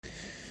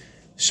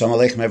Shalom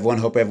Aleichem, everyone.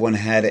 Hope everyone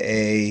had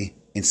a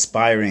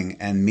inspiring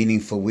and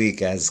meaningful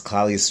week. As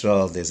Klal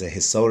Yisrael, there's a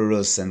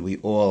Hisorus, and we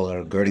all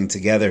are girding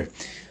together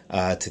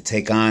to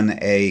take on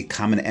a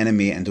common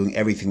enemy and doing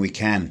everything we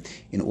can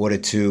in order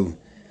to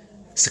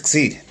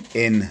succeed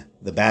in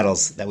the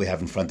battles that we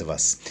have in front of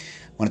us.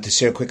 I wanted to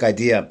share a quick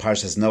idea.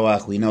 Parashat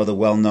Noach, we know the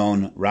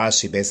well-known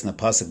Rashi based on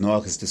the pasuk.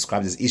 Noach is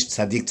described as Ish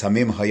Tzadik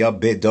Tamim Haya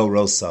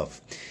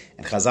B'Dorosav.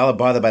 And Chazal are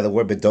bothered by the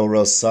word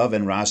B'Dorosav,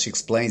 and Rashi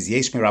explains,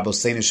 Yesh mi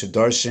Rabosenu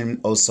Shedorshin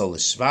Oso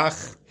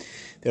L'Shvach.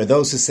 There are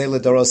those who say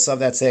L'Dorosav,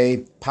 that's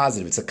a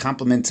positive, it's a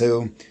compliment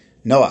to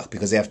Noach,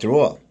 because after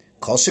all,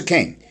 Kol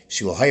Shekain,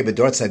 Shilu Haya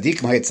B'Dor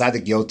Tzadikim Haya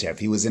Tzadik Yoter. If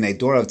he was in a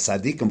door of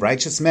tzadikim,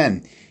 righteous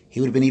men, he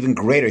would have been even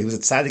greater. He was a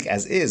tzaddik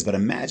as is, but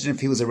imagine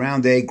if he was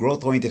around a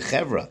growth-oriented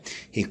chevra,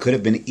 he could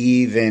have been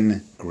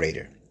even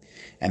greater.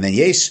 And then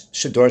Yesh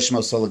Shedorshim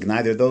Oso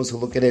L'Gnai, there are those who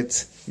look at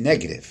it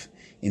negative.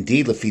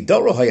 Indeed,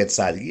 Lefidoro Hayat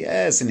Tzadik.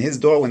 Yes, in his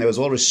door, when there was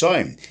all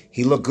Rishoim,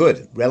 he looked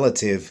good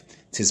relative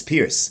to his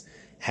peers.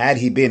 Had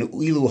he been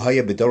Ilu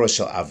Haya B'Doro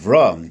Shel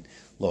Avram,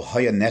 Lo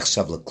Haya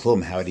Nechshav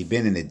L'Klum, had he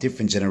been in a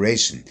different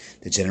generation,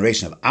 the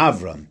generation of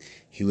Avram,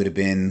 he would have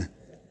paled.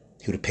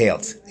 He would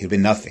have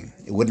been nothing.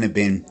 It wouldn't have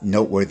been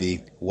noteworthy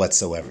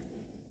whatsoever.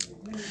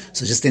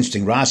 So just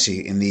interesting,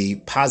 Rashi, in the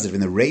positive,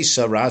 in the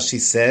Reisha, Rashi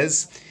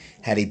says,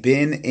 had he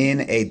been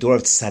in a door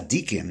of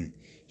tzaddikim,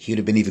 he would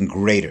have been even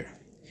greater.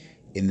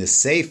 In the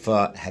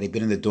Seifa, had he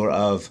been in the door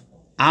of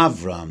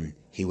Avram,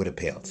 he would have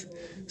paled.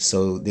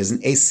 So there's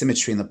an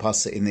asymmetry in the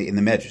pasuk in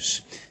the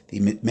Medrash.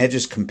 The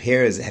Medrash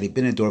compares, had he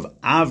been in the door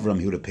of Avram,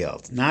 he would have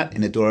paled. Not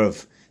in the door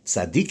of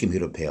Tzadikim, he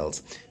would have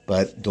paled,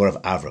 but door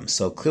of Avram.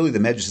 So clearly the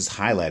Medrash is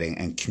highlighting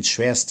and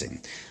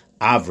contrasting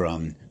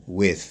Avram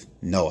with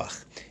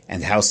Noach.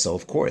 And how so?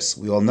 Of course,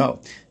 we all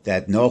know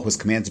that Noach was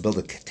commanded to build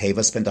a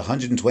teva, spent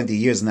 120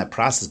 years in that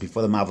process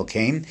before the Mavel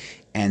came,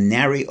 and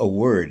nary a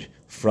word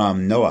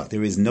from Noach.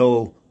 There is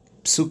no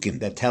psukim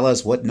that tell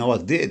us what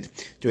Noach did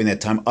during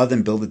that time other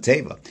than build a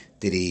teva.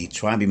 Did he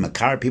try and be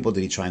makar people?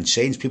 Did he try and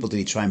change people? Did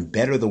he try and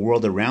better the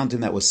world around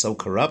him that was so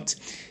corrupt?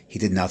 He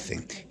did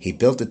nothing. He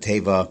built a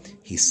teva.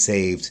 He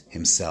saved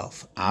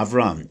himself.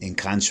 Avram, in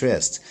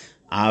contrast,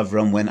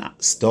 Avram, when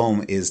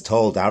Avram is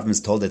told that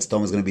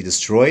Sodom is going to be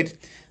destroyed,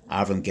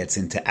 Avram gets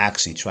into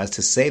action. He tries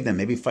to save them.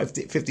 Maybe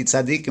 50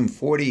 tzaddikim,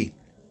 40,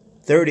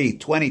 30,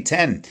 20,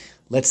 10.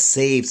 Let's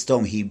save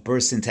Sodom. He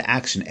bursts into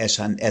action. He's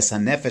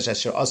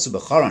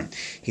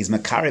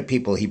makare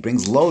people. He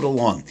brings load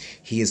along.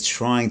 He is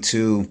trying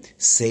to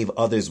save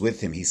others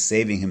with him. He's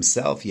saving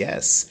himself,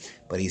 yes,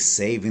 but he's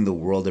saving the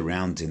world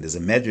around him. There's a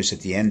medrash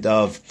at the end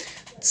of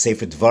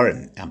Sefer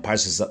Dvarim, and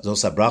Parashat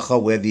Zos HaBracha,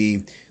 where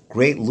the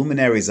great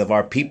luminaries of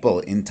our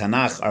people in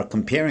Tanakh are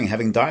comparing,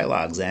 having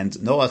dialogues. And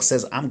Noach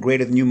says, I'm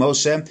greater than you,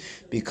 Moshe,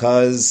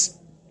 because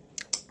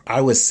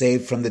I was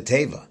saved from the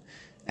Teva.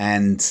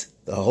 And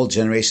the whole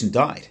generation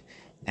died.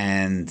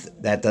 And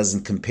that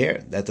doesn't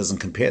compare. That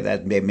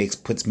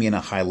puts me in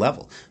a high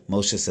level.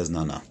 Moshe says,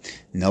 no.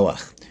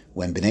 Noach,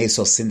 when Bnei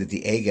Yisrael sinned at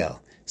the Egel,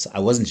 so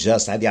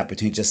I had the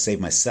opportunity to just save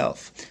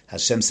myself.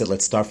 Hashem said,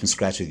 let's start from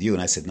scratch with you.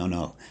 And I said, no,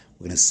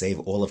 we're going to save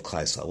all of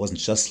Klal Yisrael. I wasn't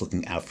just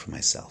looking out for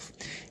myself.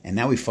 And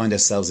now we find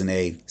ourselves in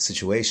a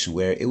situation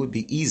where it would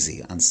be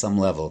easy on some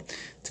level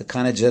to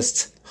kind of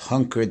just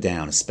hunker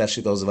down,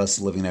 especially those of us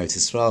living in Eretz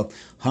Yisrael,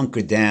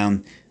 hunker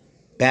down,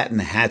 batten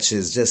the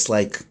hatches, just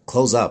like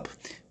close up,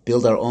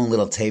 build our own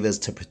little tevas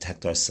to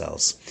protect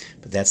ourselves.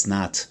 But that's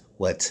not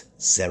what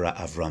Zera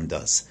Avram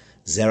does.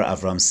 Zera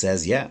Avram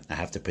says, I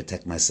have to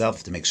protect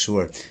myself, to make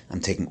sure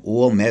I'm taking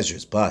all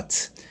measures,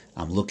 but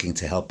I'm looking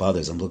to help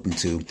others. I'm looking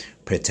to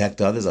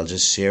protect others. I'll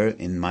just share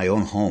in my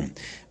own home.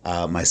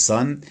 My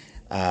son,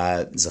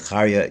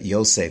 Zachariah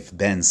Yosef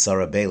ben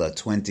Sarah Bela,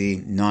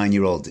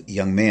 29-year-old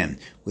young man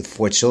with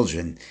 4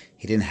 children,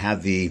 he didn't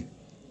have the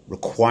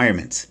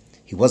requirement.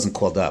 He wasn't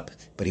called up,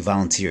 but he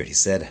volunteered. He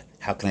said,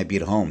 how can I be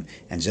at home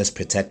and just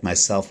protect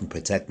myself and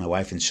protect my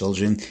wife and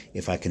children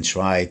if I can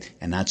try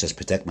and not just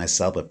protect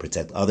myself but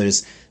protect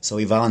others? So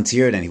he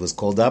volunteered and he was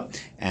called up,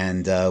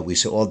 and we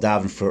should all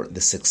daven for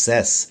the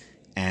success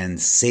and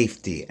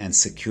safety and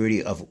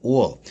security of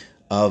all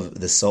of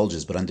the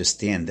soldiers, but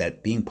understand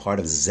that being part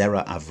of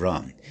Zera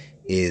Avram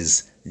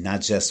is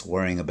not just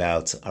worrying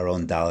about our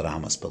own Dalet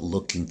Amos, but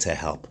looking to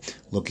help,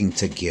 looking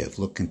to give,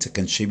 looking to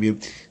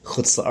contribute.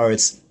 Chutz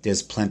la'aretz,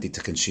 there's plenty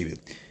to contribute.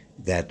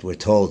 That we're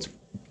told,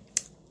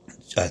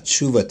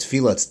 tshuva,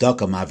 tefillah,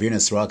 tzedakah,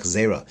 ma'avirnas rak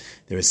zera.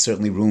 There is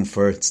certainly room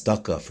for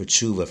tzedakah, for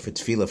tshuva, for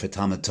tefillah, for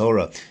Talmud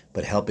Torah,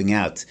 but helping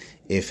out.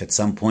 If at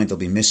some point there'll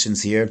be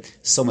missions here,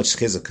 so much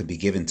chizuk could be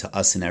given to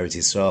us in Eretz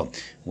Yisrael.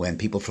 When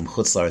people from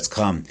Chutz la'aretz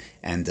come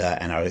and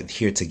are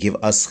here to give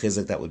us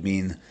chizuk, that would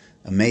mean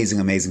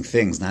amazing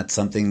things. Not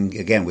something,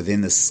 again,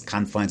 within the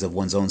confines of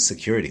one's own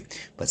security,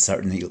 but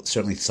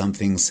certainly some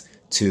things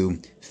to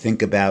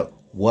think about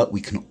what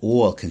we can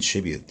all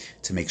contribute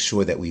to make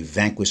sure that we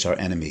vanquish our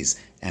enemies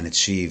and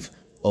achieve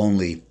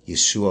only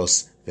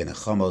Yeshuos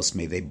v'nechamos.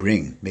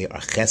 May our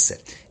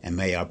chesed and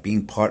may our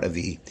being part of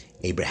the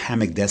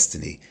Abrahamic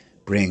destiny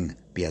bring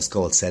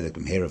Biasgol Tzedek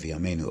B'mheira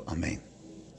V'Yameinu. Amen.